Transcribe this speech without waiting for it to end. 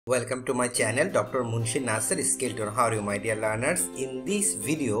Welcome to my channel, Dr. Munshi Nasser, Skill to How you, my dear learners. In this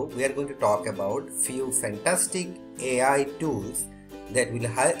video, we are going to talk about few fantastic AI tools that will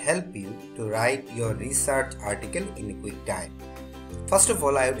help you to write your research article in a quick time. First of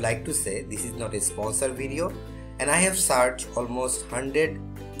all, I would like to say this is not a sponsored video, and I have searched almost 100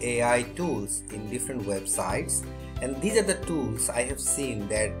 AI tools in different websites, and these are the tools I have seen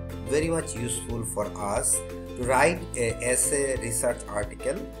that very much useful for us to write a essay research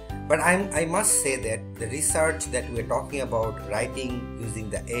article. But I must say that the research that we are talking about writing using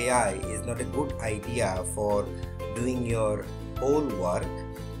the AI is not a good idea for doing your whole work,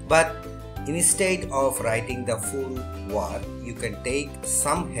 but instead of writing the full work, you can take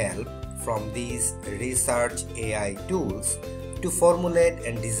some help from these research AI tools to formulate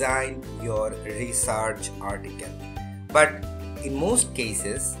and design your research article. But in most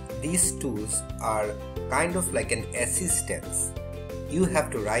cases, these tools are kind of like an assistance. You have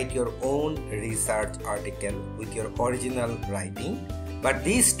to write your own research article with your original writing, but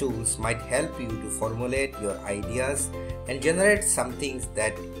these tools might help you to formulate your ideas and generate some things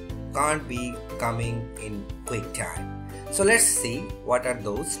that can't be coming in quick time. So let's see what are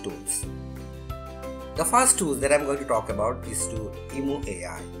those tools. The first tool that I'm going to talk about is to Yumo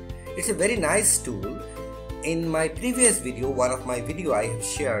AI. It's a very nice tool. In my previous video, one of my video, I have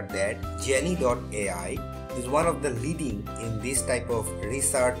shared that Ania AI is one of the leading in this type of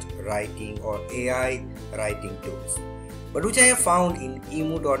research writing or AI writing tools. But which I have found in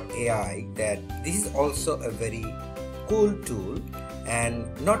Yumo AI that this is also a very cool tool and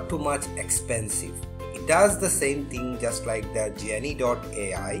not too much expensive. It does the same thing just like the Ania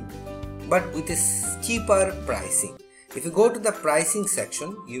AI, but with a cheaper pricing. If you go to the pricing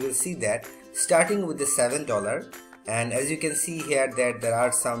section, you will see that starting with the $7, and as you can see here that there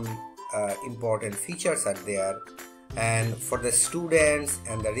are some important features are there, and for the students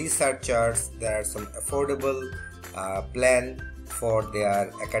and the researchers there are some affordable plan for their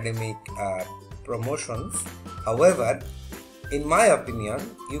academic promotions. However, in my opinion,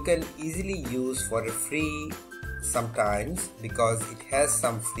 you can easily use for a free sometimes because it has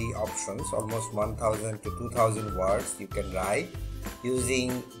some free options, almost 1000 to 2000 words you can write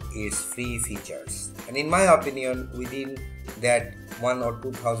using its free features, and in my opinion within that 1 or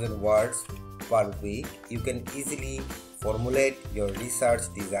 2000 words per week you can easily formulate your research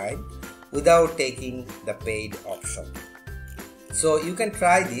design without taking the paid option. So you can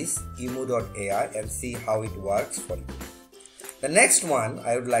try this Yumo AI and see how it works for you. The next one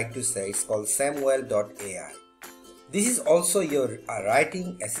I would like to say is called Samuel AI. This is also your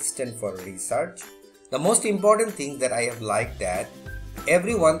writing assistant for research. The most important thing that I have liked that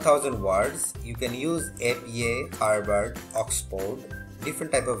every 1000 words you can use APA, Harvard, Oxford,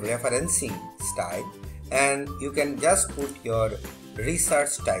 different type of referencing style, and you can just put your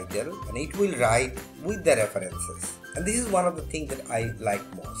research title and it will write with the references. And this is one of the things that I like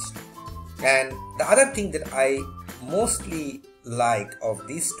most. And the other thing that I mostly like of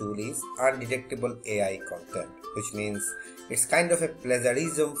this tool is undetectable AI content, which means it's kind of a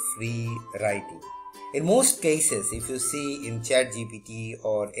plagiarism free writing. In most cases, if you see in ChatGPT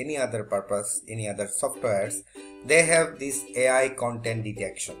or any other purpose, any other softwares, they have this AI content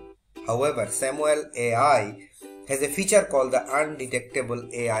detection. However, Samuel AI has a feature called the undetectable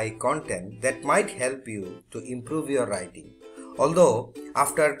AI content that might help you to improve your writing. Although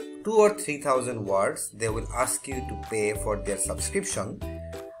after 2 or 3000 words, they will ask you to pay for their subscription.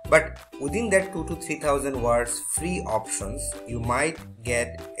 But within that 2 to 3000 words free options, you might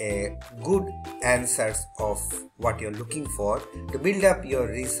get a good answers of what you're looking for to build up your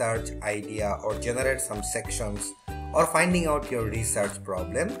research idea or generate some sections or finding out your research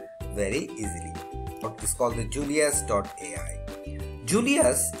problem very easily. It's called the Julius AI.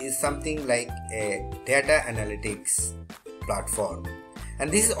 Julius is something like a data analytics platform, and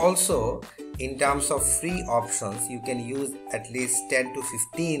this is also in terms of free options. You can use at least 10 to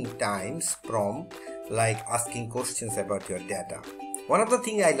 15 times prompt, like asking questions about your data. One of the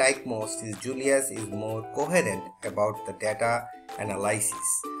things I like most is Julius is more coherent about the data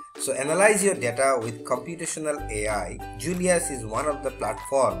analysis. So analyze your data with computational AI. Julius is one of the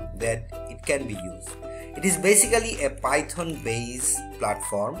platform that it can be used. It is basically a Python based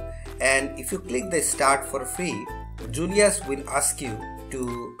platform, and if you click the start for free, Julius will ask you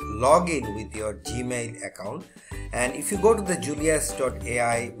to log in with your Gmail account, and if you go to the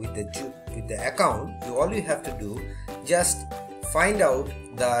Julius.ai with the account, all you have to do just find out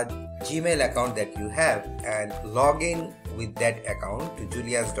the Gmail account that you have and log in with that account to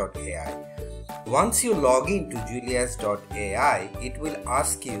Julius.ai. Once you log in to Julius.ai, it will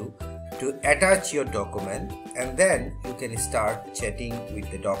ask you to attach your document, and then you can start chatting with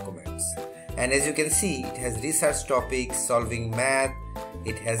the documents. And as you can see, it has research topics, solving math,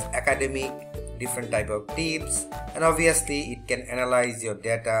 it has academic, different type of tips, and obviously it can analyze your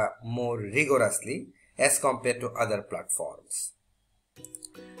data more rigorously as compared to other platforms.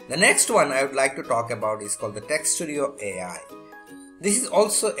 The next one I would like to talk about is called the Texturio AI. This is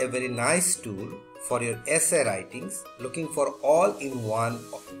also a very nice tool for your essay writings, looking for all-in-one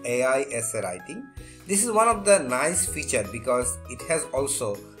AI essay writing. This is one of the nice feature because it has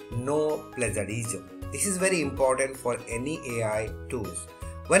also no plagiarism. This is very important for any AI tools.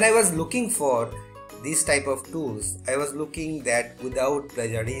 When I was looking for these type of tools, I was looking that without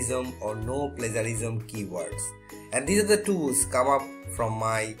plagiarism or no plagiarism keywords. And these are the tools come up from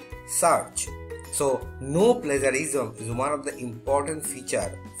my search. So no plagiarism is one of the important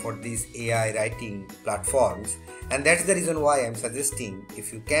feature for these AI writing platforms, and that's the reason why I'm suggesting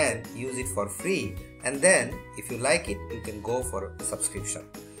if you can use it for free, and then if you like it you can go for a subscription.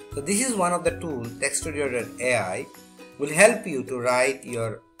 So this is one of the tools. Texturio AI will help you to write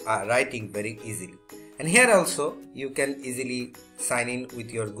your writing very easily. And here also you can easily sign in with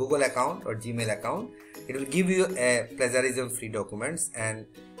your Google account or Gmail account. It will give you a plagiarism free documents, and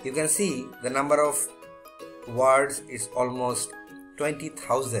you can see the number of words is almost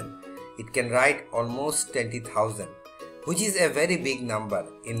 20,000. It can write almost 20,000, which is a very big number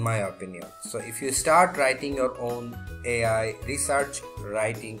in my opinion. So if you start writing your own AI research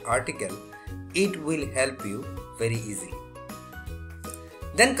writing article, it will help you very easily.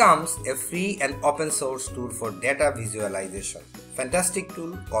 Then comes a free and open source tool for data visualization. Fantastic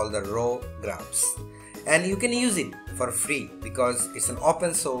tool called the RawGraphs. And you can use it for free because it's an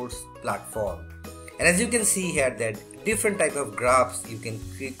open source platform. And as you can see here that different type of graphs you can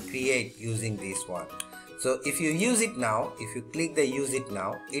create using this one. So if you use it now, if you click the use it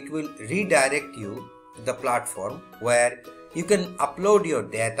now, it will redirect you to the platform where you can upload your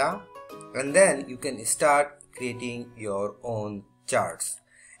data, and then you can start creating your own charts.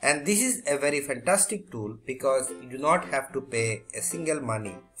 And this is a very fantastic tool because you do not have to pay a single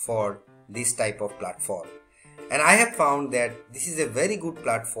money for this type of platform. And I have found that this is a very good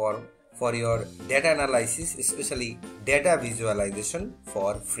platform for your data analysis, especially data visualization,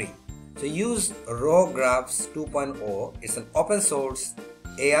 for free. So use RawGraphs 2.0. It's an open source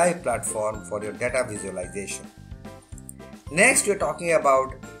AI platform for your data visualization. Next we're talking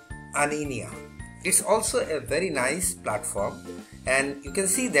about Anania. It's also a very nice platform, and you can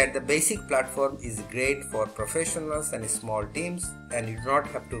see that the basic platform is great for professionals and small teams, and you do not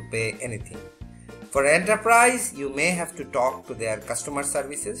have to pay anything. For enterprise, you may have to talk to their customer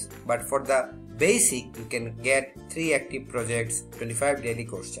services, but for the basic, you can get 3 active projects, 25 daily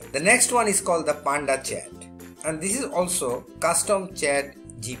questions. The next one is called the PandaChat, and this is also custom chat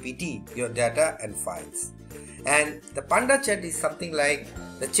GPT, your data and files. And the PandaChat is something like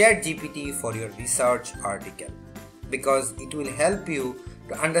the chat GPT for your research article, because it will help you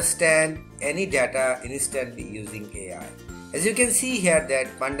to understand any data instantly using AI. As you can see here that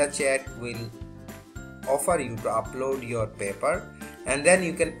PandaChat will offer you to upload your paper, and then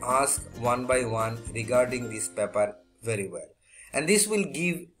you can ask one by one regarding this paper very well. And this will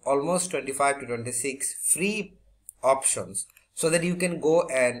give almost 25 to 26 free options so that you can go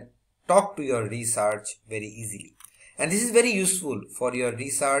and talk to your research very easily. And this is very useful for your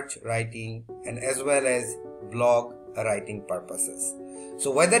research writing and as well as blog writing purposes.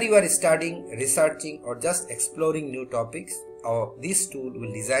 So whether you are studying, researching, or just exploring new topics, this tool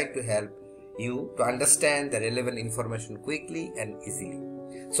will design to help you to understand the relevant information quickly and easily.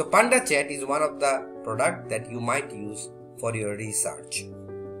 So PandaChat is one of the products that you might use for your research.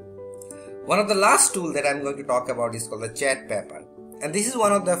 One of the last tools that I'm going to talk about is called the ChatPaper, and this is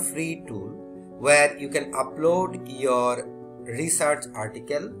one of the free tools where you can upload your research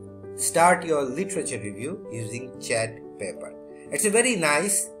article, start your literature review using ChatPaper. It's a very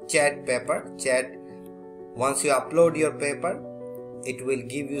nice ChatPaper. Once you upload your paper, it will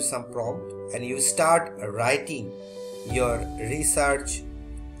give you some prompt and you start writing your research,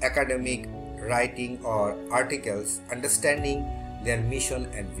 academic writing or articles, understanding their mission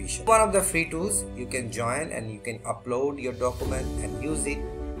and vision. One of the free tools you can join, and you can upload your document and use it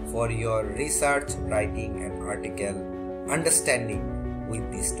for your research, writing and article understanding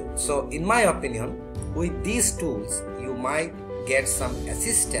with these tools. So in my opinion, with these tools you might get some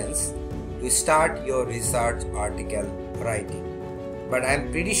assistance to start your research article writing. But I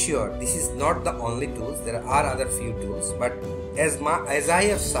am pretty sure this is not the only tools. There are other few tools, but as I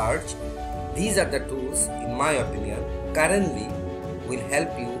have searched, these are the tools in my opinion currently will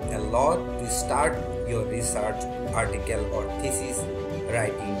help you a lot to start your research article or thesis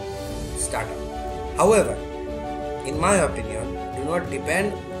writing startup. However, in my opinion, do not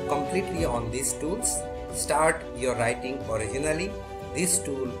depend completely on these tools. Start your writing originally. These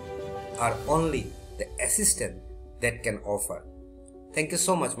tools are only the assistant that can offer. Thank you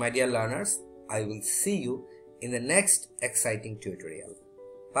so much, my dear learners. I will see you in the next exciting tutorial.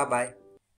 Bye-bye.